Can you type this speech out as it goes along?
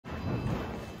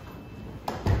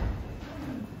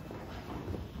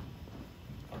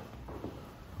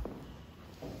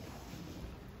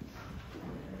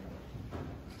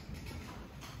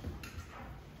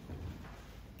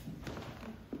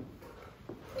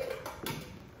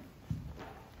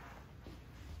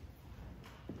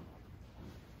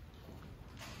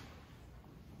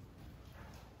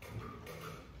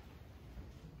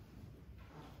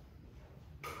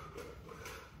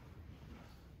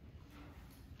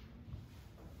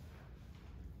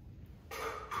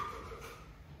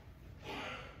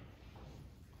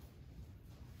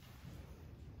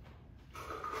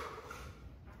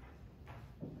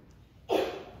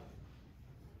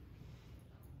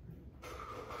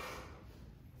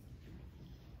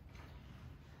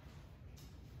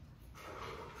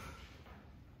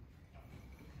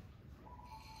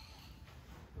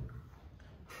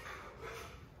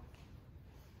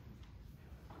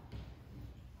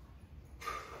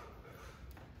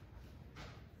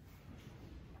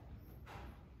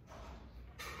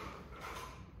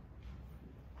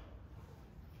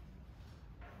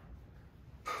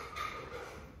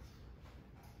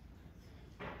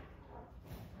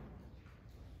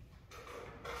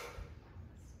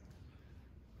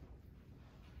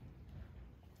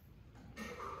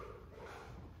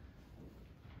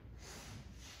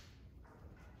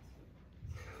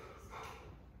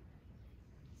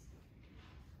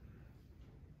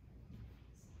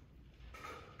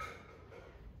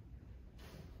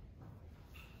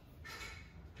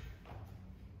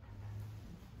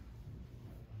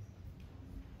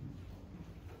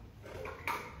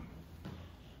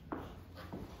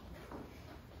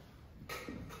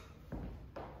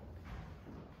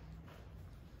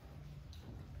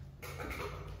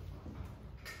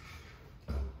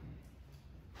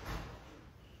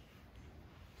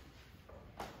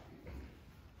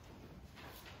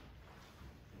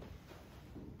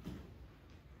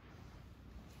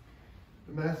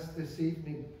The Mass this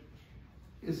evening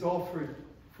is offered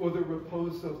for the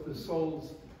repose of the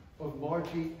souls of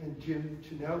Margie and Jim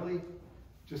Chinelli,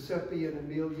 Giuseppe and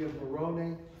Amelia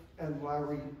Morone, and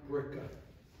Larry Bricca.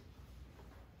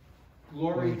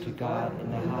 Glory to God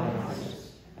in the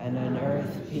highest, and on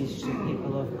earth peace to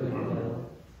people of good will.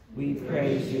 We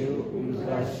praise you, we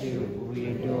bless you, we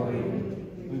adore you,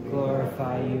 we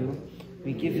glorify you.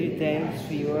 We give you thanks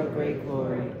for your great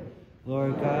glory.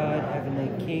 Lord God,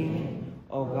 Heavenly King,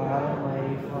 O God,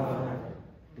 Almighty Father,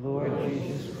 Lord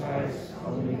Jesus Christ,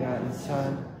 only begotten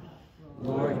Son,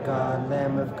 Lord God,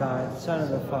 Lamb of God, Son of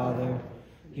the Father,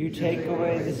 you take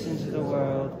away the sins of the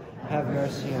world, have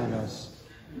mercy on us.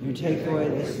 You take away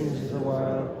the sins of the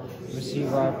world,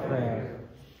 receive our prayer.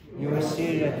 You are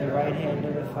seated at the right hand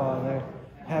of the Father,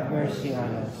 have mercy on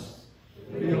us.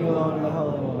 You alone are the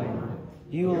Holy One,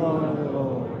 you alone are the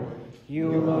Lord,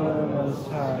 you alone are the Most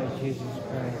High, Jesus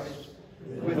Christ,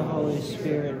 with the Holy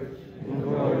Spirit, in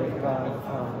glory of God the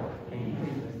Father.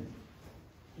 Amen.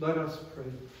 Let us pray.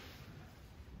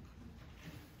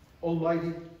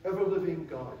 Almighty, ever-living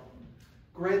God,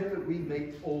 grant that we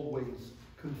may always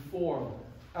conform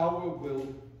our will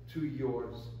to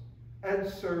yours and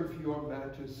serve your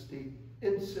majesty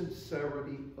in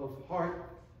sincerity of heart.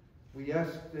 We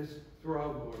ask this through our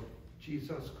Lord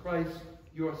Jesus Christ,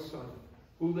 your Son,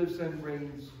 who lives and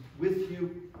reigns with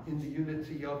you in the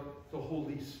unity of the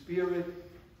Holy Spirit,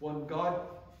 one God,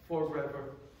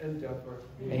 forever and ever.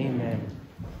 Amen.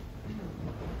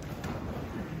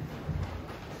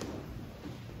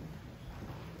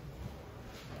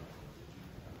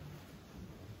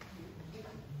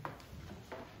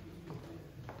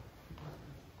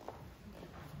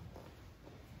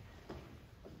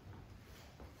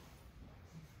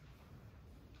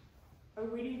 A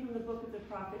reading from the book of the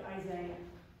prophet Isaiah.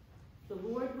 The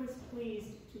Lord was pleased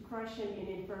to crush him in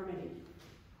infirmity.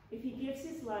 If he gives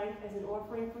his life as an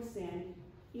offering for sin,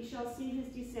 he shall see his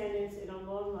descendants in a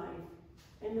long life,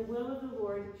 and the will of the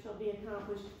Lord shall be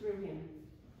accomplished through him.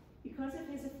 Because of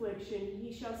his affliction,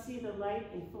 he shall see the light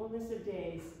and fullness of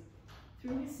days.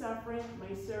 Through his suffering,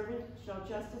 my servant shall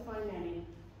justify many,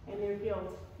 and their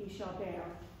guilt he shall bear.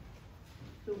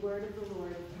 The word of the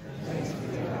Lord. Thanks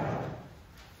be to God.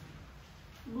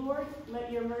 Lord,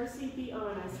 let your mercy be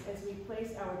on us as we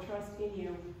place our trust in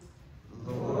you.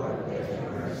 Lord, let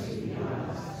your mercy be on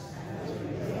us as we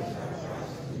place our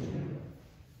trust in you.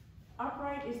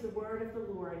 Upright is the word of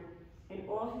the Lord, and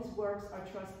all his works are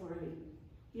trustworthy.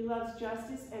 He loves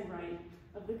justice and right.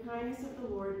 Of the kindness of the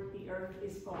Lord, the earth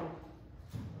is full.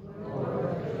 Lord,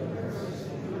 let your mercy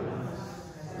be on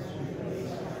us as we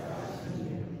place our trust in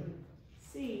you.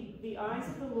 See, the eyes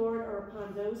of the Lord are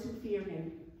upon those who fear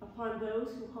him, upon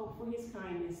those who hope for his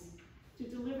kindness, to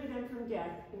deliver them from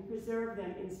death and preserve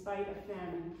them in spite of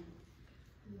famine.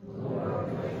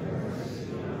 Lord, let your mercy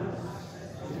be on us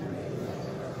as we place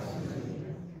our trust in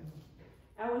you.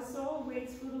 Our soul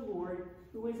waits for the Lord,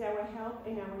 who is our help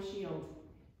and our shield.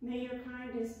 May your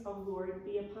kindness, O Lord,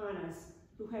 be upon us,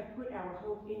 who have put our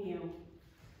hope in you.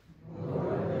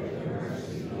 Lord, let your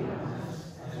mercy be on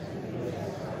us as we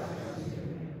place our trust in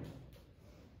you.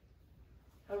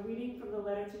 A reading from the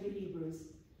letter to the Hebrews.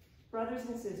 Brothers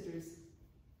and sisters,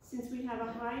 since we have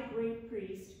a high great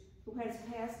priest who has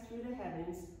passed through the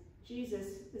heavens, Jesus,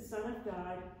 the Son of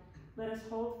God, let us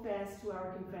hold fast to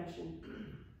our confession.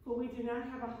 For we do not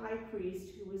have a high priest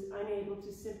who is unable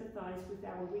to sympathize with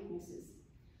our weaknesses,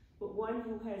 but one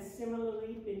who has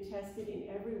similarly been tested in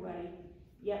every way,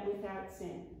 yet without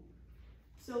sin.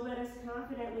 So let us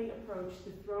confidently approach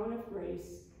the throne of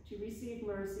grace to receive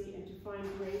mercy and to find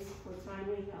grace for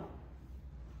timely help.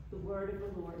 The word of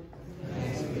the Lord.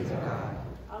 Thanks be to God.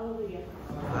 Alleluia.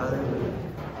 Hallelujah.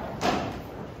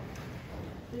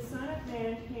 The Son of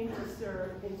Man came to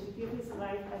serve and to give his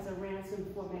life as a ransom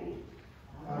for many.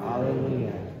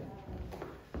 Hallelujah.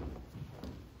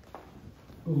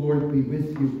 The Lord be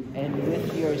with you. And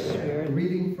with your A spirit.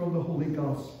 reading from the Holy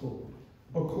Gospel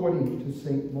according to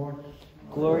St. Mark.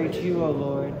 Glory to you, O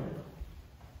Lord.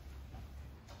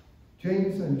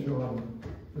 James and John,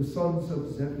 the sons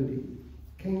of Zebedee,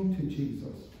 came to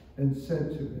Jesus and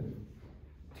said to him,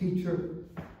 Teacher,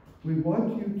 we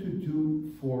want you to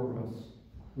do for us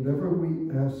whatever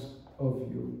we ask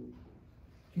of you.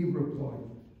 He replied,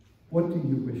 What do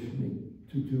you wish me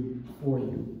to do for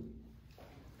you?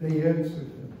 They answered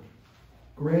him,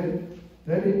 Grant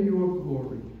that in your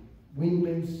glory we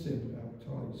may sin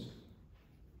baptized.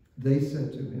 They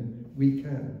said to him, We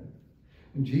can.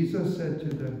 And Jesus said to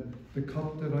them, The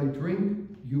cup that I drink,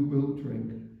 you will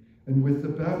drink. And with the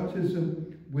baptism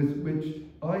with which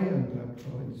I am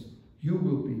baptized, you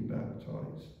will be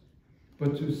baptized.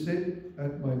 But to sit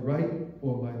at my right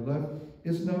or my left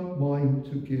is not mine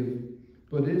to give,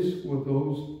 but is for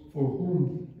those for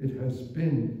whom it has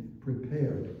been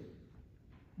prepared."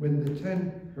 When the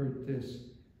 10 heard this,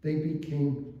 they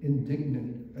became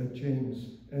indignant at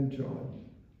James and John.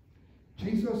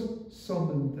 Jesus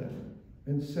summoned them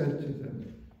and said to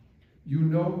them, "You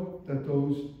know that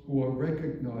those who are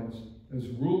recognized as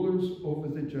rulers over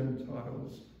the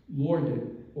Gentiles lord it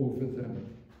over them.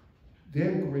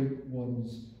 Their great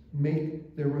ones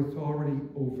make their authority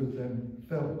over them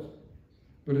felt.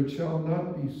 But it shall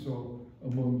not be so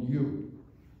among you.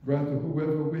 Rather,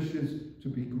 whoever wishes to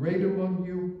be great among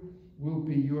you will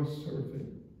be your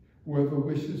servant. Whoever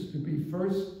wishes to be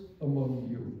first among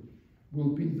you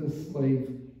will be the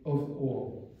slave of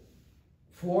all.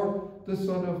 For the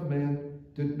Son of Man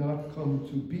did not come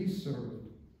to be served,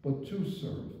 but to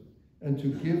serve, and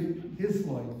to give his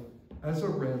life as a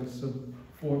ransom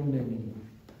for many."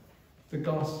 The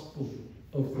Gospel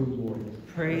of the Lord.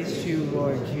 Praise you,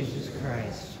 Lord Jesus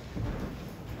Christ.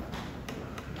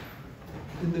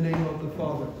 In the name of the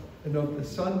Father, and of the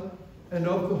Son, and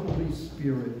of the Holy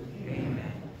Spirit.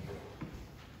 Amen.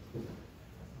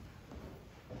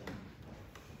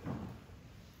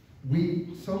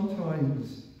 We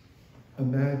sometimes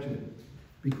imagine,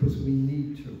 because we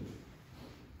need to,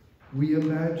 we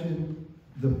imagine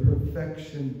the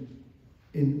perfection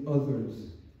in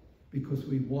others because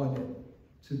we want it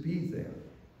to be there.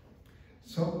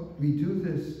 So we do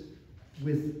this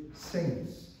with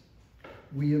saints.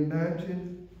 We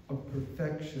imagine a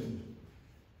perfection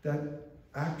that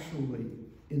actually,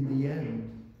 in the end,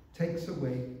 takes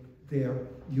away their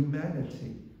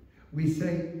humanity. We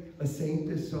say a saint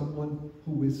is someone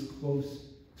who is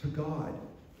close to God.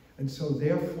 And so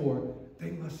therefore,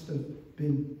 they must have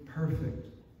been perfect,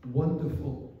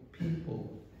 wonderful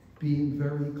people, being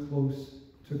very close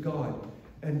to God.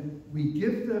 And we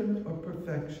give them a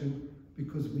perfection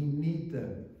because we need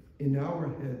them in our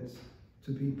heads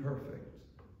to be perfect.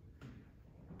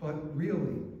 But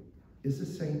really, is a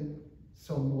saint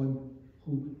someone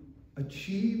who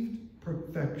achieved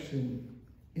perfection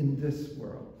in this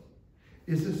world?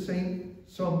 Is a saint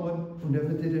someone who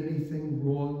never did anything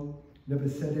wrong, never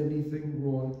said anything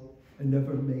wrong, and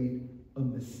never made a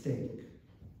mistake?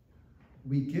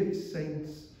 We give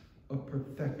saints a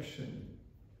perfection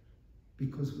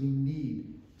because we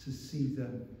need to see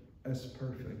them as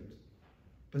perfect.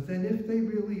 But then if they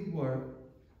really were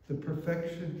the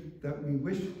perfection that we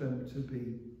wish them to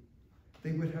be,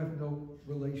 they would have no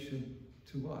relation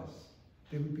to us.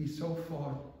 They would be so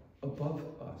far above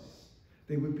us.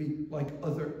 They would be like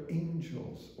other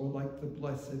angels or like the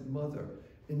Blessed Mother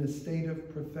in a state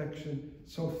of perfection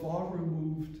so far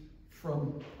removed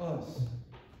from us.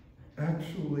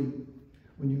 Actually,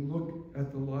 when you look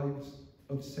at the lives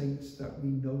of saints that we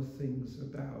know things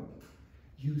about,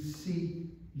 you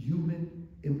see human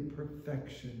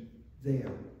imperfection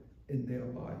there in their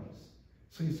lives.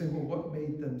 So you say, well, what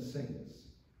made them saints?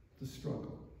 The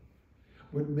struggle.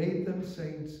 What made them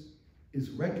saints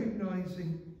is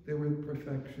recognizing their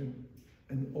imperfection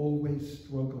and always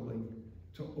struggling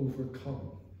to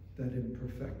overcome that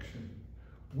imperfection.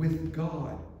 With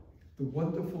God, the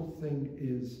wonderful thing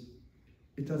is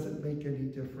it doesn't make any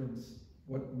difference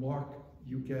what mark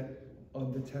you get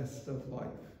on the test of life.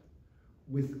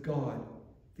 With God,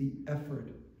 the effort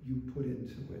you put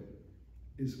into it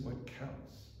is what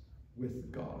counts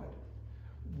with God.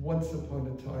 Once upon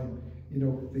a time,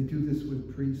 they do this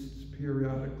with priests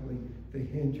periodically. They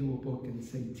hand you a book and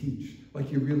say, teach,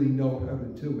 like you really know how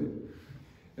to do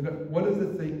it. And one of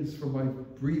the things from my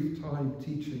brief time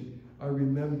teaching, I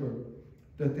remember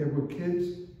that there were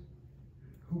kids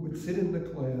who would sit in the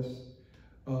class,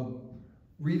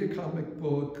 read a comic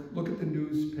book, look at the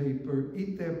newspaper,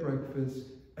 eat their breakfast,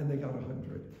 and they got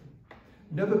 100.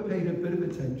 Never paid a bit of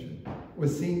attention, or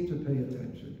seemed to pay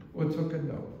attention, or took a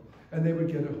note, and they would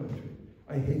get 100.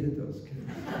 I hated those kids.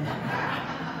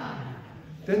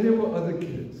 Then there were other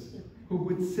kids who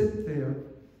would sit there,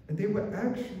 and they were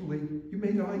actually, you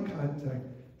made eye contact,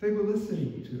 they were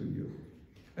listening to you,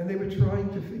 and they were trying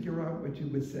to figure out what you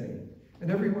were saying.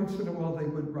 And every once in a while they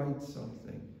would write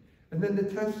something. And then the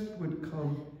test would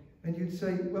come, and you'd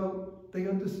say, well, they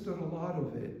understood a lot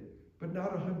of it, but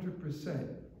not 100%.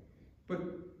 But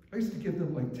I used to give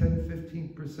them like 10,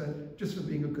 15% just for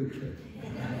being a good kid.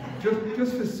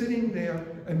 just for sitting there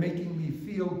and making me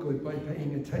feel good by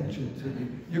paying attention to me.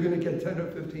 You're going to get 10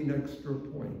 or 15 extra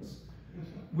points.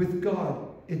 With God,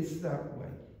 it's that way.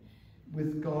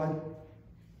 With God,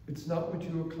 it's not what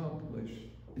you accomplish,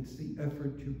 it's the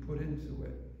effort you put into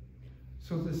it.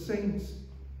 So the saints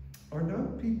are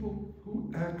not people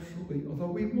who actually,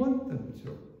 although we want them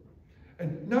to,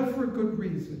 And not for a good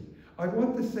reason. I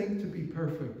want the saint to be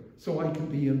perfect so I can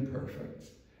be imperfect.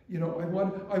 You know,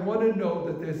 I want to know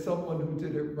that there's someone who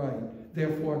did it right.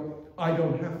 Therefore, I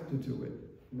don't have to do it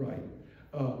right.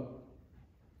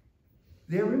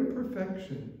 Their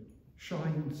imperfection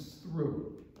shines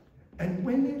through. And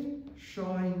when it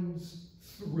shines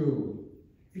through,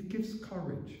 it gives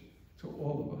courage to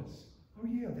all of us. Oh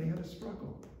yeah, they had a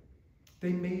struggle.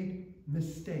 They made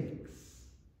mistakes.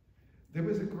 There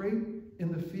was a great,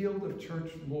 in the field of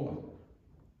church law,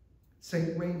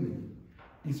 St. Raymond,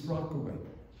 East Rockaway.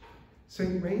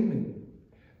 St. Raymond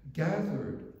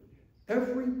gathered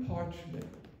every parchment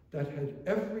that had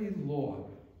every law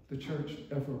the church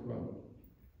ever wrote.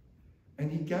 And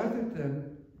he gathered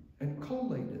them and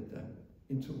collated them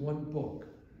into one book,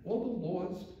 all the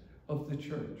laws of the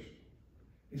church.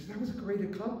 He said, that was a great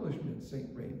accomplishment, St.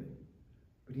 Raymond.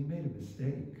 But he made a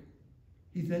mistake.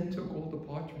 He then took all the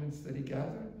parchments that he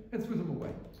gathered and threw them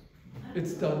away.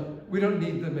 It's done. We don't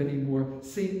need them anymore.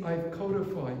 See, I've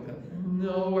codified them.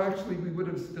 No, actually, we would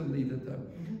have still needed them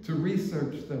to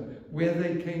research them, where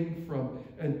they came from,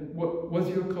 and what was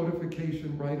your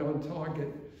codification right on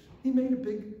target. He made a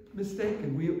big mistake,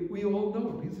 and we all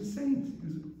know he's a saint. He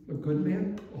was a good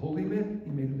man, a holy man.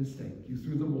 He made a mistake. You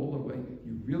threw them all away.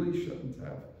 You really shouldn't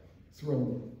have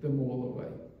thrown them all away.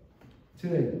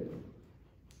 Today,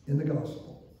 in the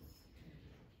Gospel,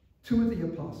 two of the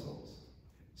apostles,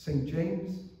 St.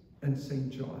 James and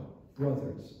St. John,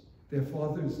 brothers. Their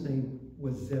father's name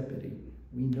was Zebedee.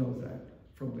 We know that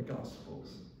from the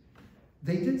Gospels.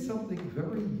 They did something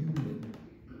very human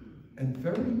and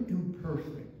very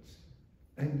imperfect,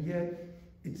 and yet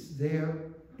it's there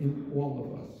in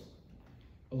all of us.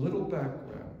 A little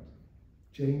background.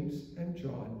 James and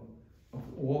John, of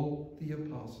all the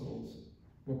apostles,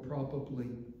 were probably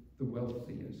the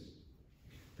wealthiest.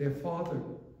 Their father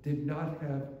did not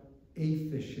have a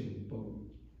fishing boat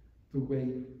the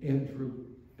way Andrew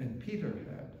and Peter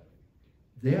had.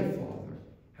 Their father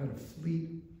had a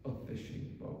fleet of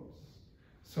fishing boats.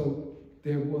 So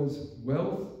there was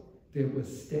wealth, there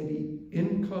was steady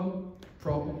income,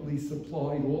 probably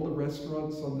supplied all the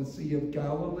restaurants on the Sea of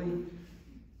Galilee.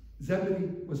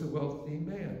 Zebedee was a wealthy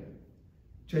man.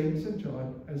 James and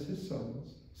John, as his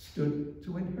sons, stood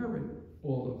to inherit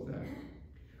all of that.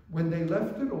 When they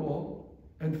left it all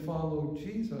and followed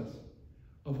Jesus,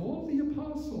 of all the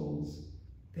apostles,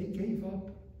 they gave up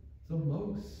the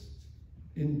most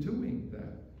in doing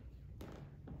that.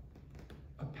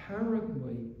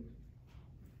 Apparently,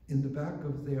 in the back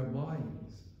of their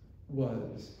minds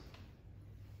was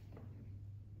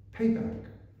payback.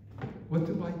 What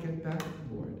do I get back,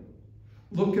 Lord?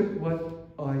 Look at what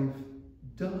I've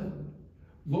done.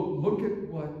 Look at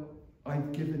what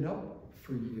I've given up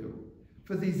for you.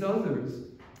 For these others,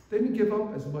 they didn't give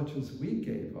up as much as we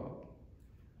gave up.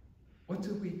 What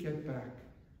do we get back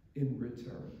in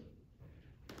return?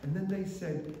 And then they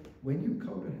said, when you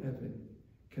go to heaven,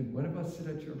 can one of us sit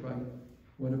at your right,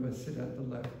 one of us sit at the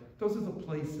left? Those are the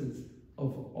places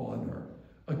of honor.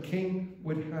 A king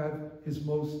would have his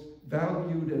most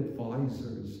valued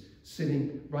advisors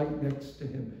sitting right next to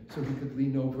him so he could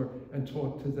lean over and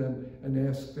talk to them and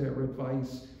ask their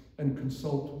advice and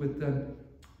consult with them.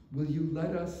 Will you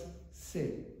let us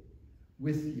sit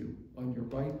with you on your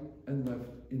right and left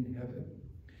in heaven?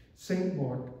 St.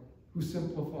 Mark, who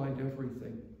simplified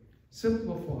everything,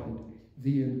 simplified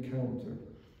the encounter.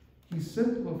 He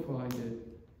simplified it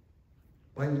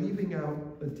by leaving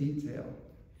out a detail.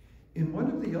 In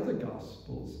one of the other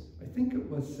Gospels, I think it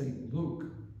was St. Luke,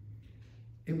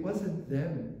 it wasn't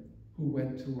them who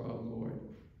went to our Lord.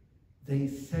 They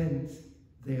sent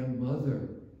their mother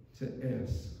to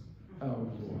ask our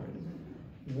Lord.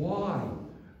 Why?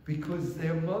 Because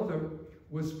their mother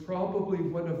was probably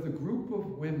one of the group of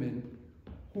women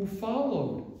who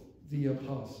followed the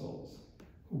apostles,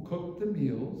 who cooked the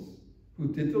meals, who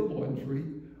did the laundry,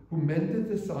 who mended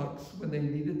the socks when they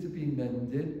needed to be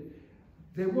mended.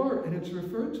 There were, and it's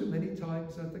referred to many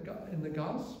times in the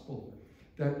Gospel,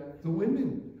 that the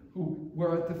women who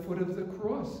were at the foot of the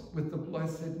cross with the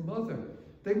Blessed Mother,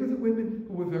 they were the women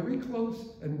who were very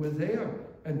close and were there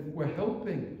and were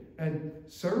helping and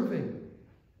serving.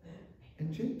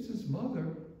 And James's mother,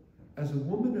 as a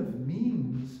woman of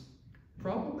means,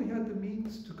 probably had the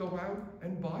means to go out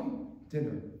and buy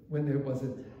dinner when there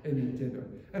wasn't any dinner,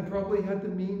 and probably had the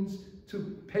means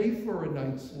to pay for a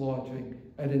night's lodging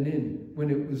at an inn when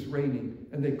it was raining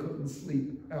and they couldn't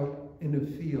sleep out in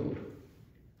a field.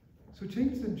 So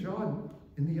James and John,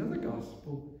 in the other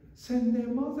gospel, send their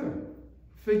mother,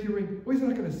 figuring, well, he's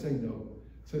not going to say no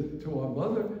to our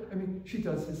mother. I mean, she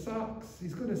does his socks.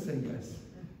 He's going to say yes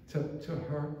to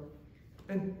her.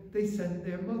 And they send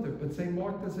their mother. But St.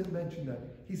 Mark doesn't mention that.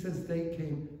 He says they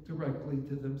came directly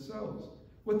to themselves.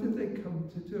 What did they come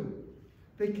to do?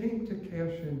 They came to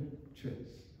cash in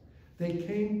chits. They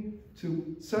came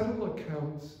to settle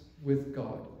accounts with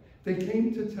God. They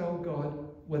came to tell God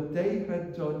what they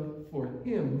had done for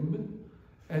him,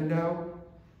 and now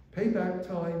payback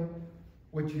time,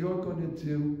 what you're going to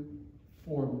do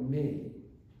for me.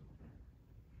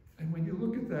 And when you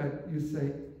look at that, you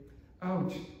say,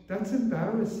 ouch, that's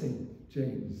embarrassing,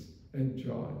 James and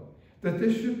John, that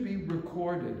this should be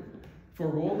recorded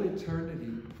for all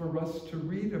eternity, for us to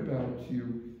read about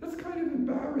you. That's kind of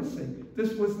embarrassing.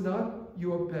 This was not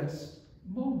your best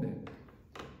moment.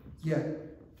 Yet,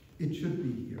 it should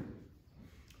be here.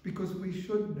 Because we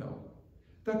should know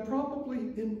that probably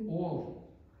in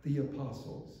all the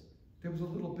apostles, there was a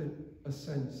little bit a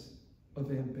sense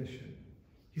of ambition.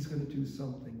 He's going to do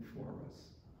something for us.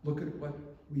 Look at what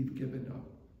we've given up.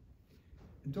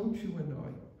 And don't you and I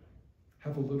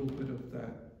have a little bit of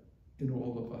that in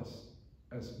all of us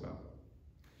as well?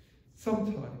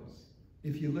 Sometimes,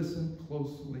 if you listen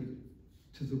closely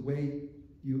to the way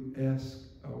you ask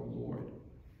our Lord,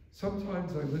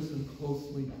 sometimes I listen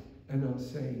closely and I'm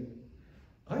saying,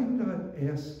 I'm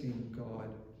not asking God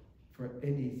for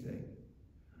anything.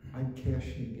 I'm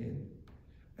cashing in.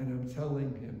 And I'm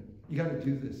telling him, you got to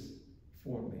do this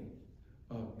for me.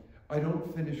 I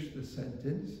don't finish the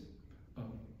sentence,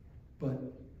 but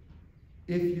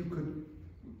if you could,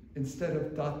 instead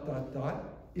of ...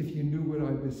 if you knew what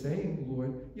I was saying,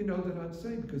 Lord, you know that I'm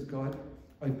saying, because God,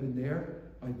 I've been there,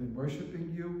 I've been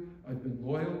worshiping you, I've been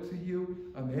loyal to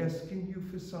you, I'm asking you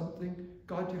for something.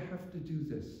 God, you have to do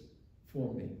this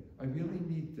for me. I really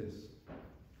need this.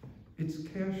 It's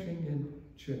cashing in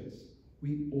chits.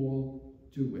 We all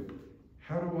do it.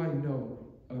 How do I know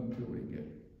I'm doing it?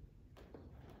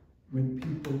 When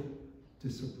people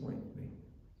disappoint me.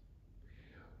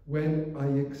 When I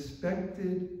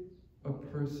expected a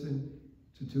person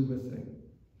to do a thing,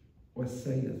 or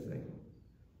say a thing,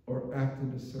 or act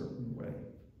in a certain way,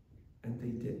 and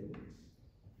they didn't.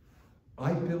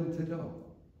 I built it up.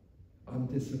 I'm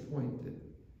disappointed.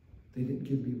 They didn't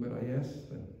give me what I asked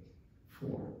them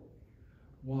for.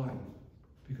 Why?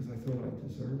 Because I thought I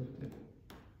deserved it.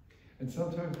 And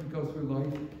sometimes we go through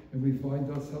life and we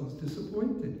find ourselves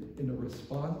disappointed in a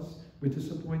response. We're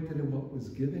disappointed in what was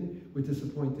given. We're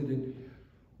disappointed in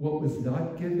what was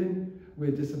not given.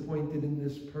 We're disappointed in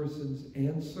this person's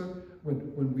answer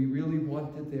when we really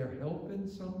wanted their help in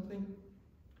something.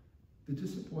 The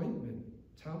disappointment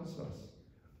tells us,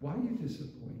 why are you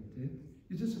disappointed?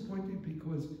 You're disappointed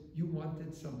because you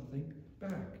wanted something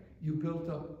back. You built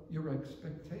up your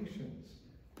expectations.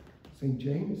 St.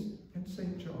 James and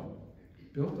St. John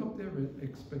built up their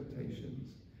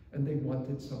expectations, and they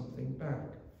wanted something back.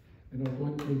 And our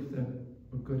Lord gave them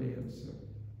a good answer.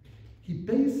 He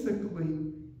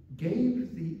basically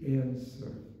gave the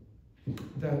answer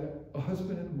that a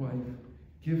husband and wife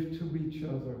give to each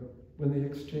other when they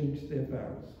exchange their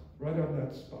vows, right on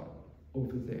that spot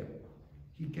over there.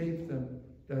 He gave them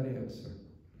that answer.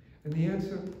 And the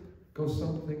answer goes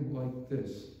something like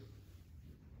this.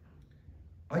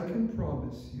 I can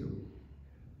promise you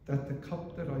that the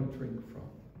cup that I drink from,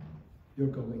 you're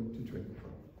going to drink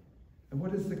from. And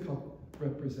what does the cup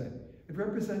represent? It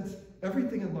represents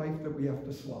everything in life that we have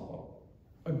to swallow.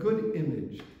 A good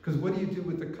image. Because what do you do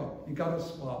with the cup? You got to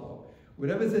swallow.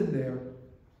 Whatever's in there,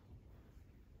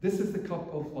 this is the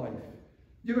cup of life.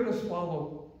 You're going to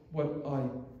swallow what I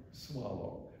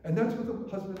swallow. And that's what the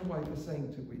husband and wife are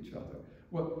saying to each other.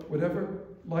 Whatever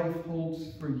life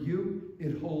holds for you,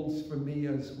 it holds for me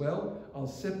as well. I'll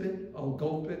sip it, I'll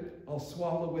gulp it, I'll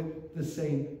swallow it the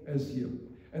same as you.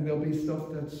 And there'll be stuff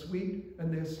that's sweet,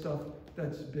 and there's stuff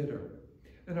that's bitter.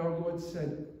 And our Lord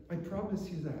said, I promise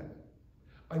you that.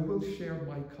 I will share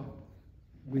my cup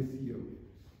with you.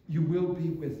 You will be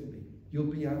with me. You'll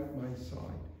be at my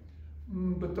side.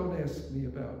 But don't ask me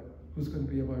about who's going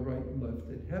to be on my right and left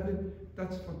in heaven.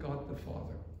 That's for God the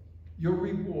Father. Your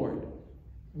reward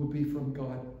will be from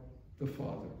God the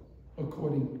Father,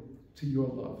 according to your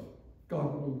love.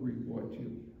 God will reward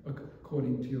you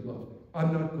according to your love.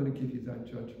 I'm not going to give you that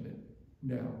judgment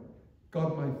now.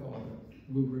 God, my Father,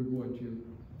 will reward you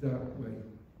that way.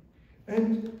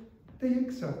 And they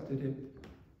accepted it.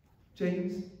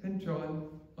 James and John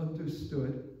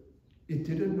understood. It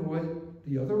did annoy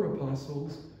the other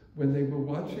apostles when they were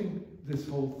watching this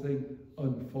whole thing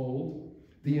unfold.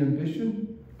 The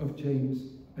ambition of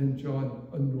James and John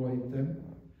annoyed them,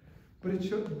 but it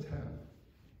shouldn't have,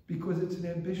 because it's an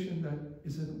ambition that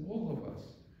is in all of us.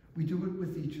 We do it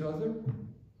with each other.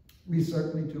 We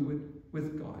certainly do it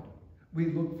with God.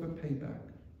 We look for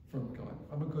payback from God.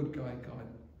 I'm a good guy, God.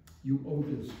 You owe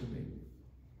this to me.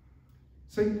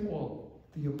 St. Paul,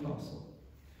 the apostle,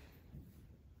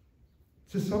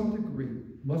 to some degree,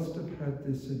 must have had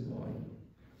this in mind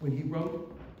when he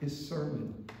wrote his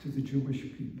sermon to the Jewish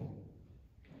people.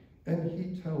 And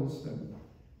he tells them,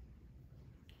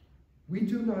 we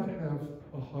do not have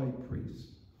a high priest.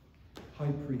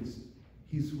 High priest.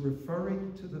 He's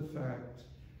referring to the fact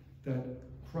that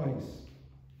Christ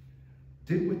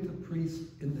did what the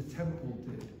priests in the temple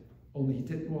did, only he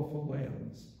didn't offer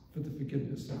lambs for the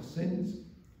forgiveness of sins.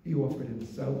 He offered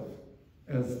himself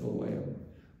as the lamb.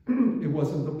 It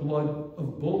wasn't the blood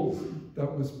of bulls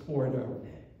that was poured out.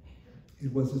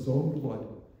 It was his own blood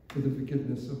for the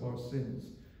forgiveness of our sins.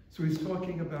 So he's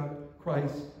talking about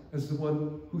Christ as the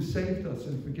one who saved us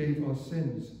and forgave our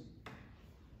sins.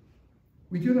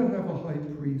 We do not have a high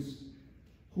priest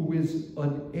who is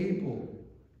unable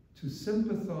to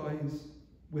sympathize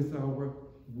with our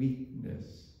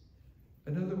weakness.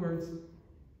 In other words,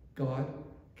 God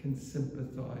can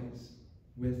sympathize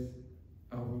with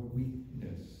our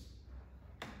weakness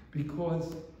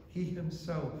because he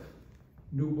himself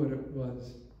knew what it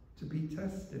was to be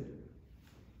tested.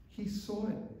 He saw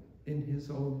it in his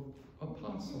own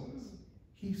apostles.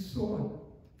 He saw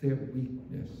their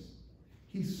weakness.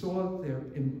 He saw their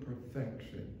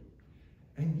imperfection.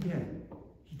 And yet,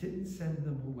 he didn't send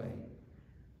them away.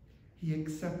 He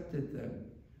accepted them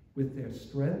with their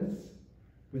strengths,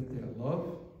 with their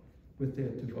love, with their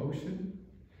devotion,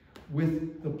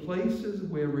 with the places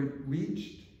where it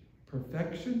reached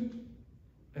perfection,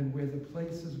 and where the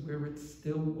places where it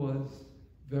still was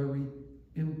very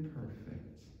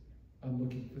imperfect. I'm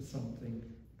looking for something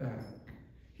back.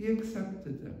 He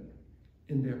accepted them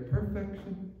in their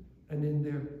perfection and in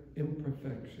their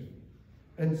imperfection.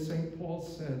 And St. Paul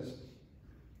says,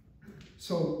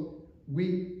 so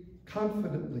we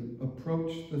confidently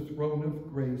approach the throne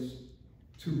of grace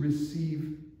to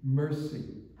receive mercy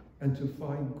and to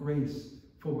find grace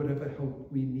for whatever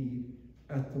help we need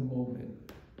at the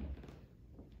moment.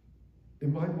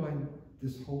 In my mind,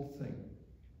 this whole thing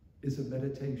is a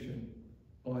meditation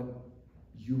on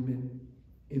human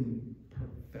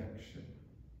imperfection.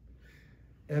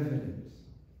 Evident,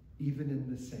 even in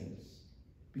the saints,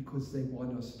 because they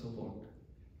want us to look.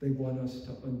 They want us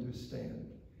to understand.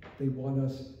 They want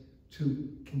us to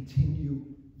continue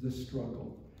the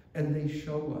struggle. And they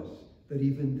show us that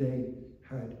even they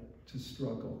had to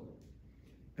struggle.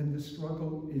 And the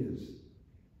struggle is,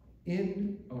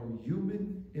 in our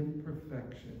human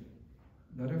imperfection,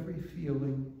 not every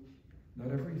feeling,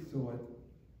 not every thought,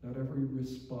 not every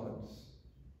response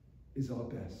is our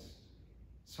best.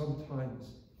 Sometimes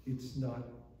it's not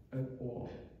at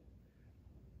all.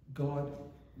 God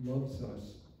loves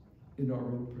us in our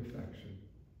imperfection.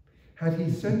 Had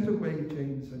he sent away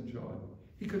James and John,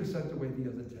 he could have sent away the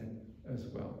other 10 as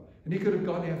well. And he could have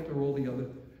gone after all the other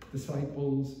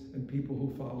disciples and people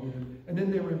who followed him. And in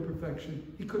their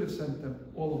imperfection, he could have sent them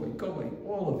all away. Go away,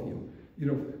 all of you. You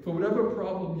know, for whatever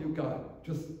problem you got,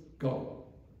 just go.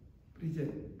 But he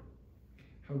didn't.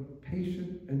 How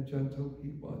patient and gentle he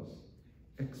was,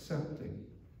 accepting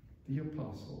the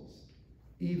apostles,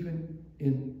 even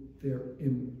in their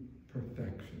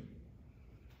imperfection.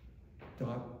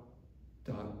 Dot,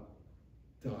 dot,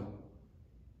 dot.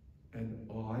 And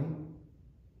I,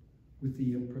 with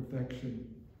the imperfection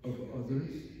of others,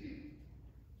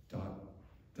 dot,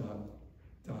 dot,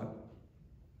 dot.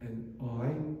 And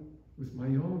I, with my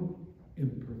own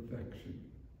imperfection.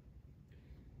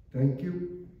 Thank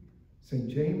you, St.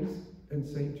 James and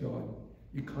St. John.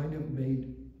 You kind of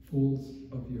made fools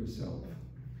of yourself.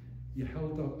 You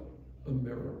held up a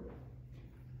mirror.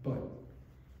 But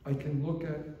I can look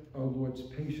at our Lord's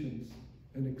patience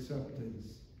and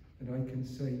acceptance, and I can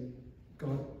say,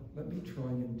 God, let me try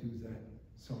and do that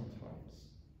sometimes.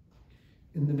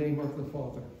 In the name of the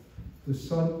Father, the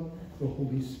Son, the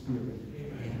Holy Spirit.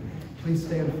 Amen. Please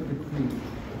stand for the creed.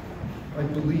 I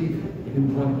believe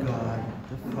in one God,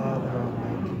 the Father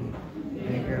Almighty,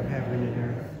 maker of heaven and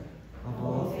earth, of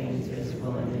all things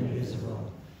visible and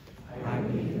invisible. I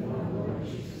believe in one Lord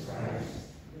Jesus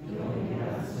Christ, the only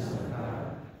begotten Son of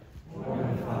God, born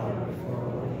of the Father before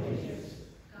all ages,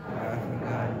 God from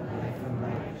God, light from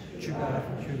light, true God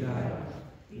from true God,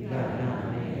 begotten,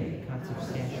 not made,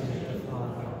 consubstantial with the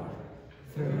Father.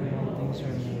 Through him all things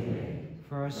are made.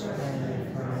 For our splendor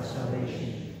and for our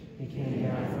salvation, he came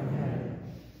down from heaven.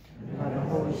 And by the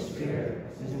Holy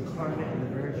Spirit was incarnate in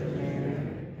the Virgin Mary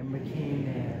and became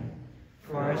man.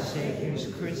 For our sake he was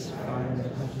crucified under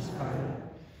Pontius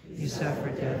Pilate. He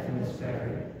suffered death and was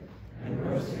buried, and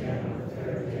rose again on the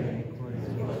third day according to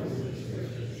the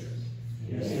Scriptures.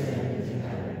 He ascended into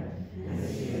heaven, and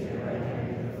is seated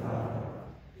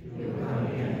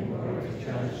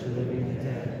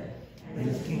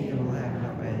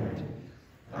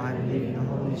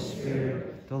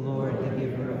Spirit, the Lord, the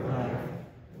giver of life,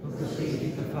 who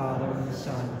conceived the Father and the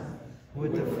Son,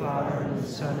 with the Father and the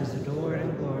Son is adored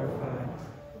and glorified,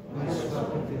 who has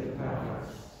spoken through the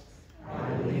prophets.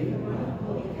 I believe in one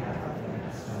holy Catholic and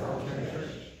apostolic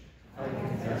Church. I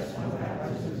confess one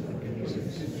baptism for forgiveness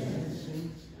of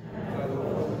sins, and I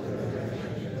will hold the resurrection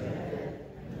of the dead,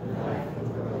 and the life of the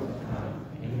world to come.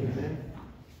 Amen.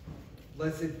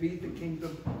 Blessed be the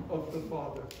kingdom of the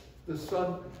Father, the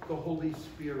Son, the Holy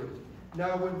Spirit,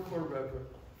 now and forever,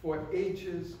 for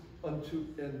ages unto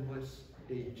endless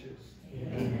ages.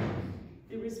 Amen.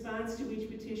 The response to each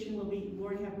petition will be,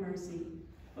 Lord, have mercy.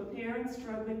 For parents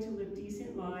struggling to live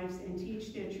decent lives and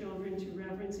teach their children to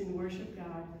reverence and worship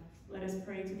God, let us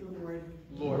pray to the Lord.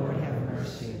 Lord, have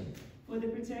mercy. For the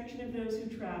protection of those who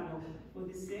travel, for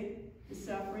the sick, the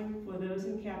suffering, for those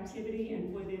in captivity,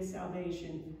 and for their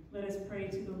salvation, let us pray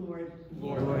to the Lord.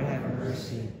 Lord, have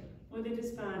mercy. For the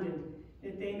despondent,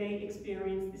 that they may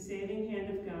experience the saving hand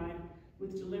of God,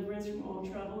 with deliverance from all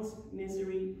troubles,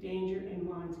 misery, danger, and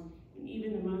want, and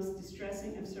even the most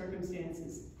distressing of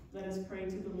circumstances, let us pray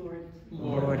to the Lord.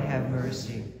 Lord, have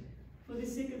mercy. For the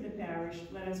sick of the parish,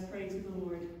 let us pray to the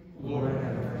Lord. Lord,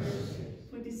 have mercy.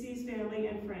 For deceased family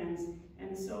and friends,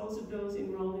 and the souls of those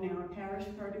enrolled in our parish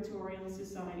purgatorial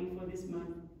society for this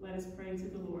month, let us pray to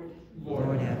the Lord.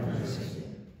 Lord, have mercy.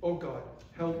 O God,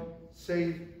 help,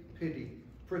 save, pity,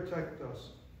 protect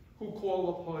us, who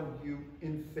call upon you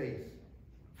in faith.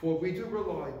 For we do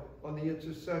rely on the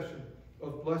intercession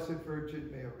of Blessed Virgin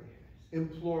Mary,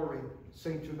 imploring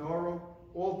Saint Gennaro,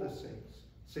 all the saints,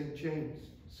 Saint James,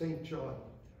 Saint John.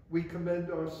 We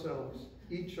commend ourselves,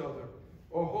 each other,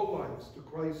 our whole lives to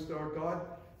Christ our God.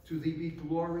 To thee be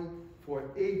glory for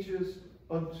ages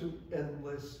unto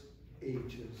endless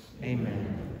ages.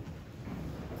 Amen.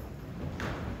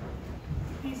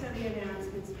 These are the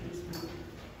announcements for this week.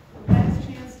 The last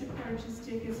chance to purchase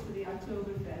tickets for the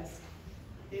Oktoberfest.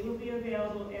 They will be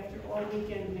available after all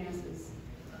weekend masses.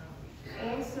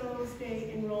 All Souls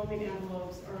Day enrollment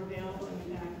envelopes are available in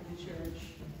the back of the church.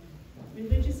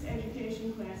 Religious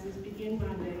education classes begin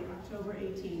Monday, October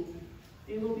 18th.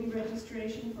 There will be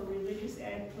registration for religious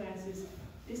ed classes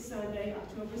this Sunday,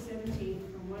 October 17th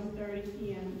from 1:30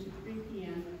 p.m. to 3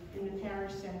 p.m. in the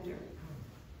Parish Center.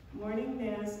 Morning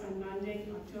Mass on Monday,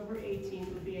 October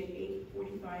 18th will be at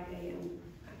 8:45 a.m.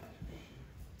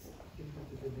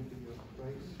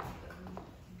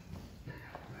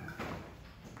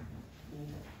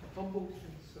 Humble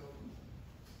himself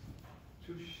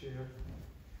to share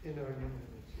in our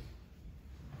humanity.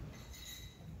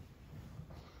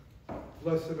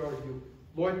 Blessed are you,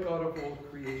 Lord God of all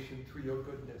creation, through your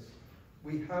goodness.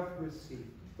 We have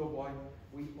received the wine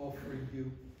we offer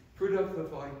you, fruit of the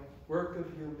vine, work of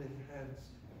human hands.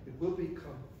 It will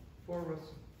become for us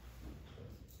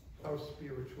our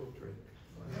spiritual drink.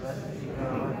 Blessed be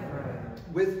God forever.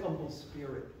 With humble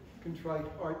spirit, contrite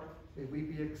heart, may we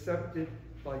be accepted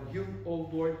by you, O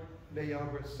Lord. May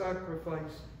our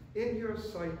sacrifice in your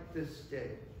sight this day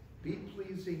be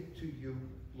pleasing to you,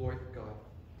 Lord God.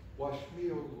 Wash me,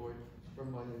 O Lord,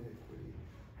 from my iniquity.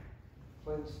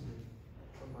 Cleanse me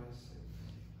from my sins.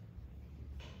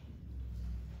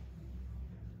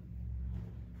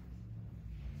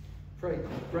 Pray,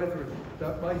 brethren,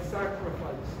 that my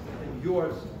sacrifice and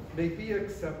yours may be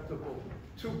acceptable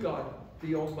to God,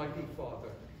 the Almighty Father.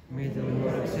 May the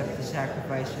Lord accept the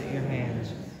sacrifice at your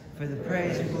hands, for the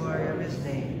praise and glory of his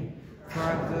name, for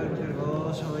our good and good of all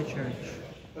his holy church.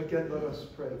 Again, let us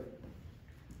pray.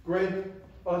 Grant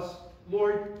us,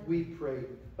 Lord, we pray,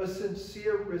 a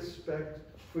sincere respect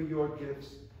for your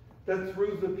gifts, that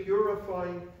through the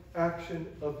purifying action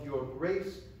of your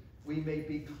grace, we may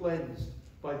be cleansed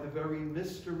by the very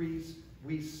mysteries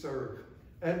we serve.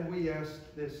 And we ask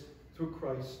this through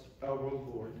Christ our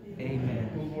Lord.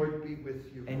 Amen. The Lord be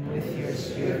with you. And with your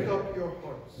spirit. Lift up your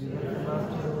hearts. We lift them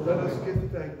up to the Let Lord. us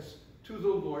give thanks to the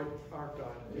Lord our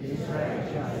God. It is right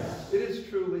and just. It is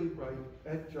truly right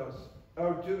and just,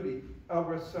 our duty,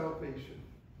 our salvation,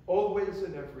 always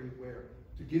and everywhere,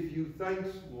 to give you thanks,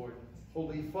 Lord,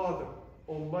 Holy Father,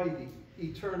 Almighty,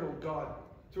 eternal God,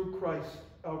 through Christ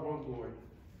our Lord.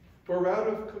 For out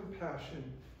of compassion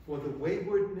for the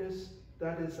waywardness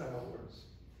that is ours,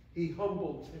 he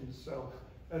humbled himself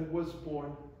and was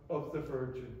born of the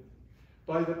Virgin.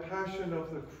 By the passion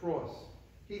of the cross,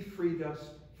 he freed us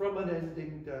from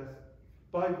unending death.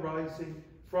 By rising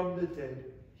from the dead,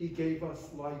 he gave us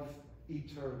life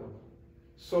eternal.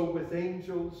 So with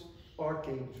angels,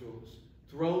 archangels,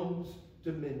 thrones,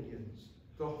 dominions,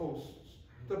 the hosts,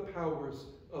 the powers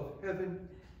of heaven,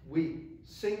 we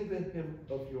sing the hymn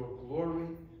of your glory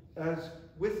as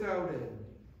without end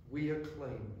we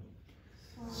acclaim.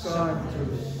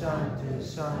 Sanctus,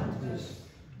 Sanctus, Sanctus,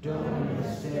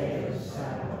 Dominus Deus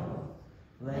Sabaoth,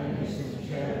 Lenis in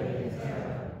Cielo et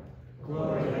Terra,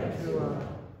 Gloria Tua,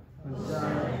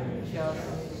 Hosanna in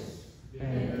Excelsis,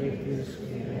 Benedictus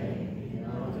qui veni in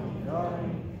nomine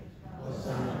Domini,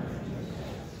 Hosanna in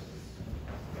Excelsis.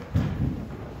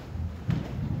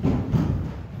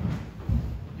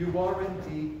 You are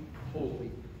indeed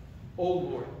holy, O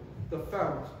Lord, the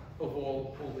fount of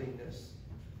all holiness.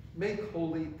 Make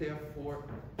holy, therefore,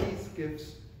 these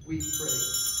gifts, we pray,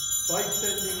 by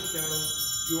sending down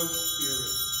your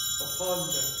Spirit upon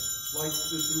them like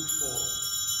the dewfall,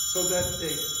 so that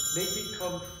they may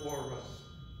become for us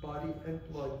body and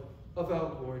blood of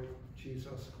our Lord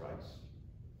Jesus Christ.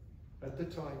 At the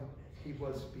time he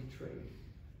was betrayed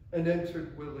and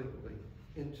entered willingly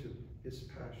into his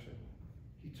passion,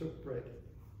 he took bread.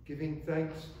 Giving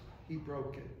thanks, he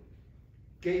broke it,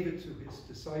 gave it to his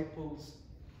disciples,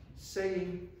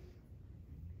 saying,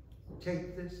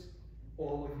 "Take this,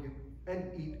 all of you,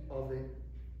 and eat of it,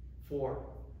 for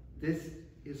this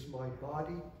is my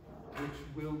body, which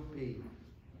will be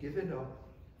given up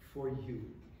for you."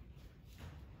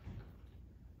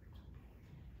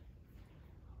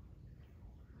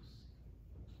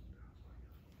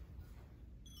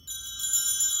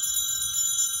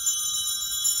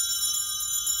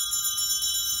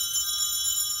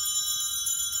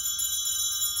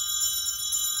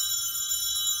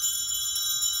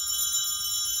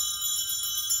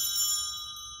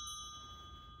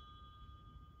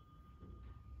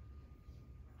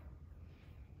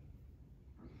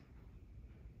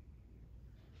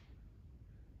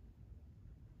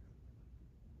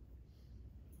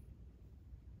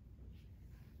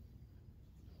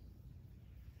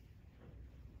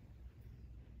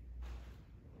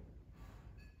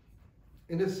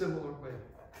 In a similar way,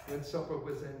 when supper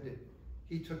was ended,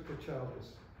 he took the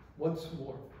chalice once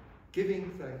more,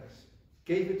 giving thanks,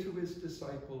 gave it to his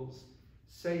disciples,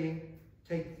 saying,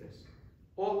 "Take this,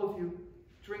 all of you,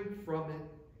 drink from it.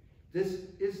 This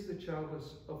is the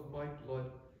chalice of my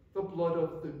blood, the blood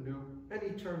of the new and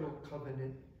eternal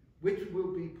covenant, which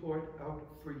will be poured out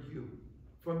for you,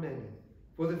 for many,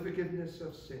 for the forgiveness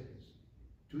of sins.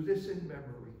 Do this in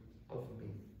memory of me."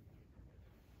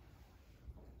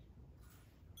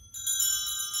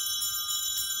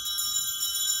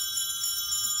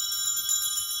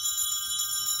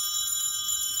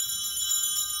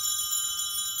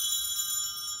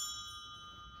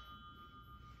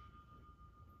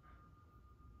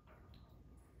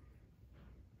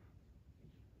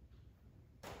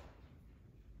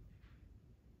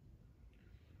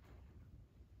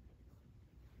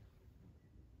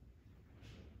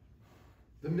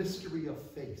 The mystery of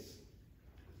faith.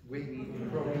 We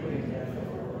proclaim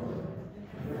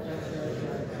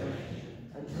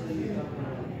until you come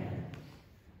again.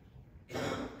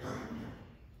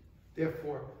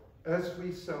 Therefore, as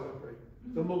we celebrate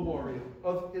the memorial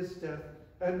of his death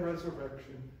and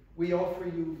resurrection, we offer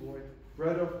you, Lord,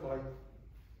 bread of life,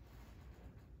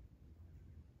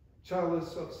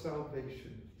 chalice of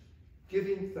salvation,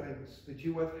 giving thanks that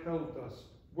you have held us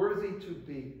worthy to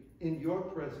be in your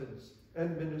presence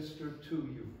and minister to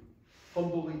you.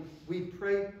 Humbly, we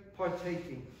pray,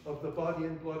 partaking of the body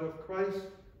and blood of Christ,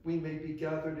 we may be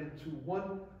gathered into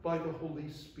one by the Holy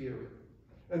Spirit.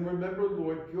 And remember,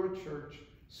 Lord, your church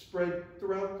spread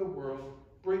throughout the world.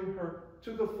 Bring her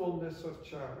to the fullness of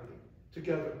charity,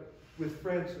 together with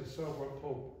Francis, our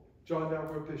Pope, John,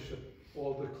 our Bishop,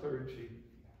 all the clergy.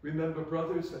 Remember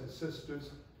brothers and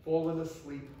sisters fallen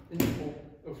asleep in hope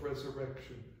of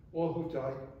resurrection, all who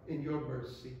died in your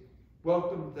mercy.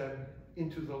 Welcome them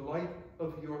into the light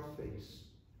of your face.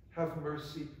 Have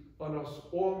mercy on us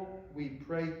all, we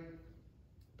pray,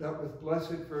 that with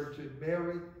Blessed Virgin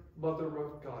Mary, Mother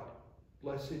of God,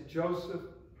 Blessed Joseph,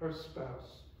 her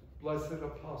spouse, blessed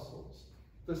apostles,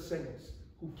 the saints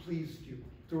who pleased you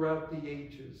throughout the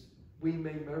ages, we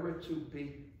may merit to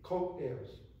be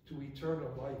co-heirs to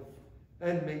eternal life,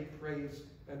 and may praise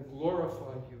and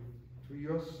glorify you through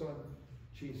your Son,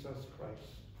 Jesus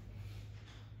Christ.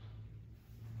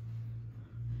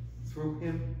 Through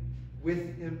him,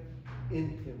 with him, in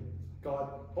him, God,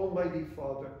 Almighty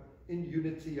Father, in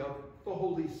unity of the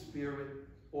Holy Spirit,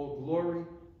 all glory,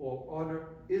 all honor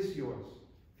is yours,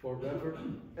 forever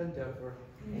and ever.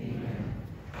 Amen.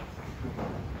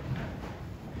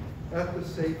 At the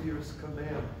Savior's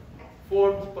command,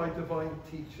 formed by divine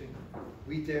teaching,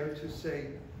 we dare to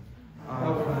say,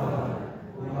 Our Father,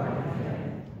 who art in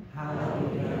heaven,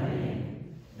 hallowed be thy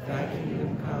name. Thy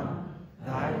kingdom come,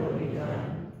 thy will be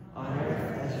done, on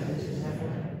earth as it is in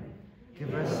heaven.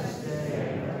 Give us this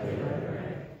day our daily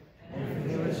bread, and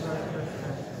forgive us our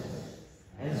trespasses,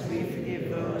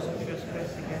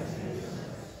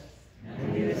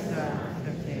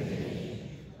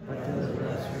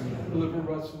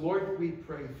 Deliver us, Lord, we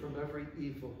pray, from every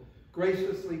evil.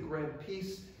 Graciously grant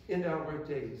peace in our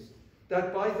days,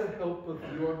 that by the help of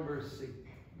your mercy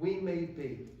we may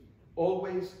be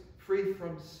always free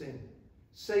from sin,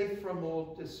 safe from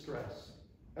all distress,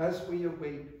 as we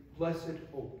await blessed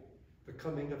hope, the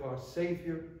coming of our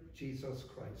Savior, Jesus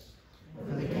Christ.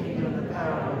 For the kingdom, the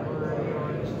power, and the glory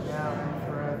are yours now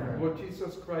and forever. Lord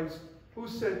Jesus Christ, who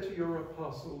said to your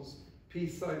apostles,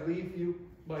 "Peace I leave you,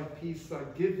 my peace I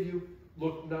give you,"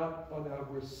 look not on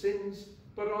our sins,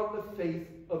 but on the faith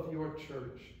of your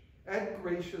church, and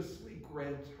graciously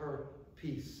grant her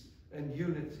peace and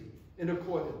unity in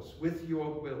accordance with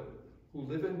your will, who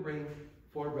live and reign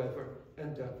forever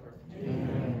and ever.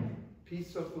 Amen.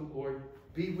 Peace of the Lord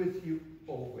be with you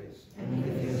always. And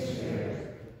with your spirit.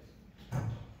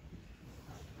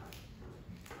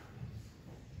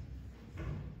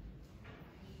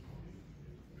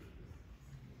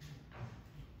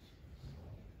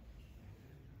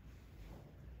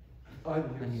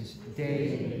 Agnus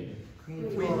Dei, qui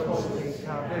tollis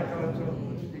peccatum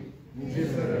mundi,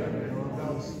 miserere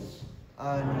nobis.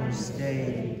 Agnus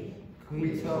Dei,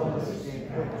 qui tollis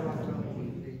peccatum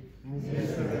mundi,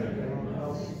 miserere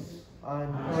nobis.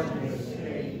 Agnus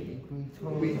Dei, qui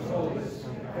tollis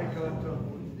peccatum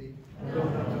mundi,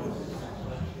 dona nobis.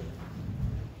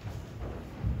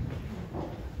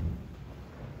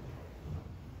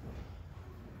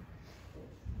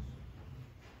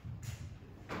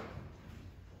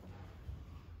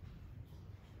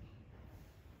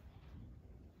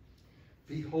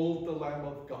 Behold the Lamb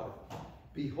of God.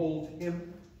 Behold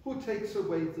him who takes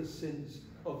away the sins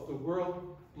of the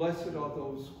world. Blessed are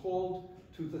those called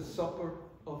to the supper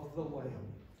of the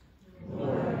Lamb.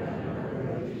 Lord,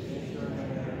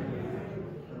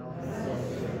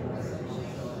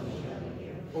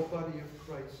 O body of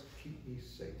Christ, keep me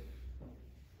safe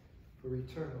for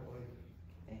eternal life.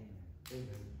 Amen.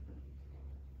 Amen.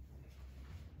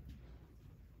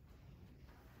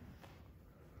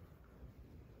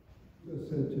 Jesus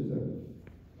said to them,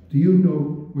 "Do you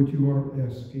know what you are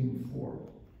asking for?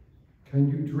 Can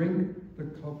you drink the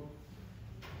cup?"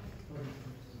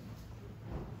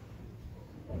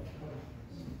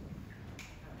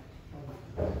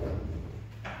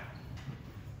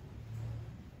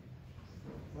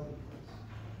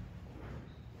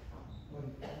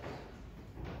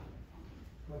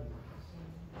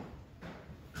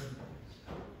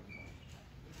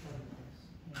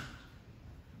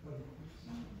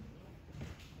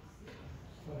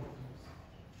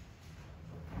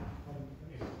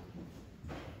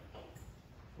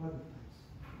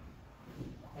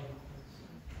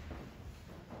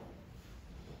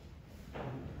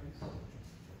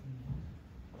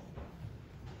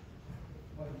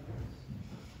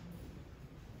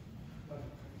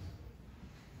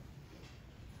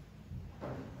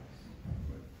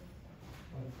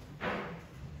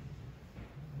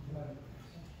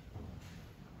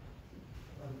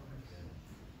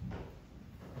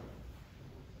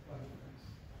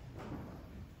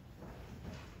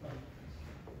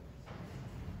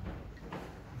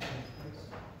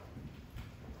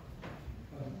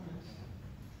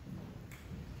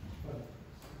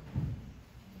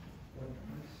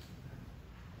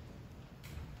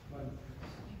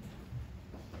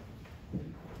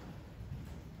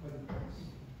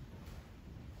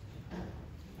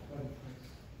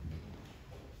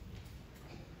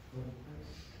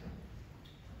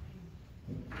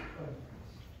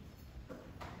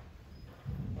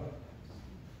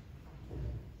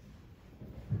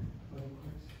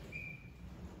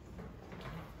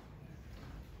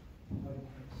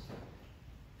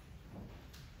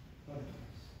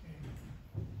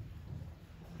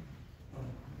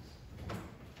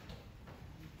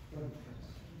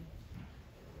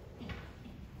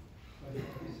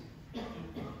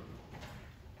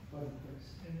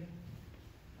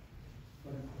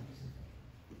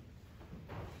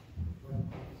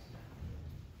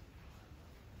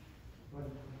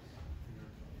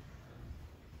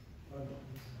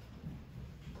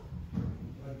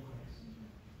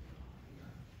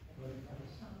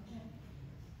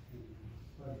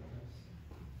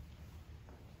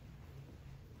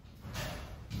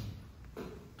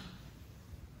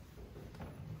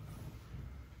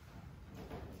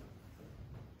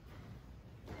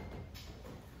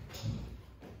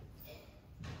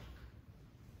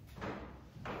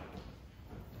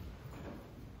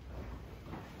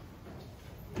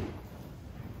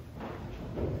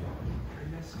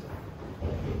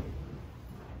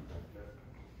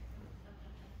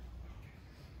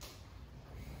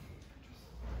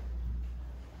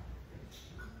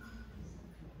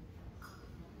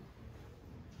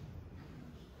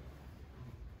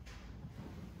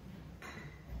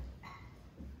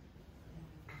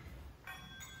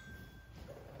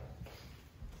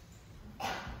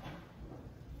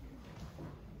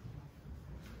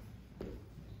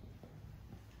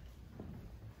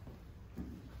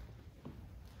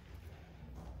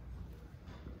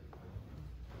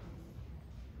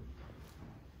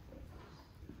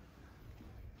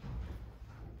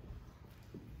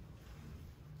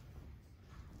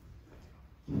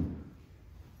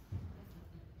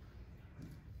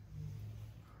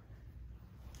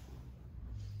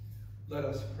 Let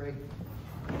us pray.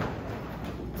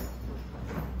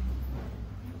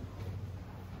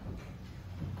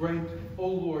 Grant, O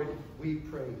Lord, we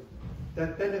pray,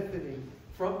 that benefiting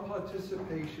from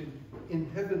participation in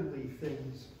heavenly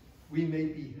things, we may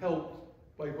be helped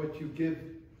by what you give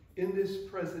in this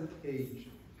present age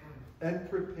and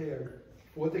prepared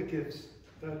for the gifts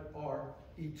that are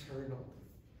eternal.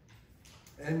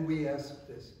 And we ask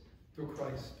this through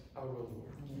Christ our Lord.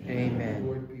 Amen. The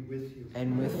Lord be with you.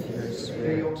 And with your May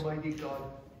spirit. Almighty God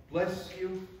bless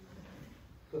you,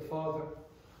 the Father,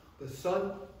 the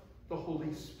Son, the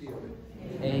Holy Spirit.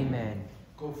 Amen.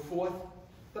 Go forth.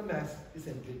 The Mass is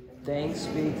ended. Thanks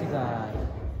be to God.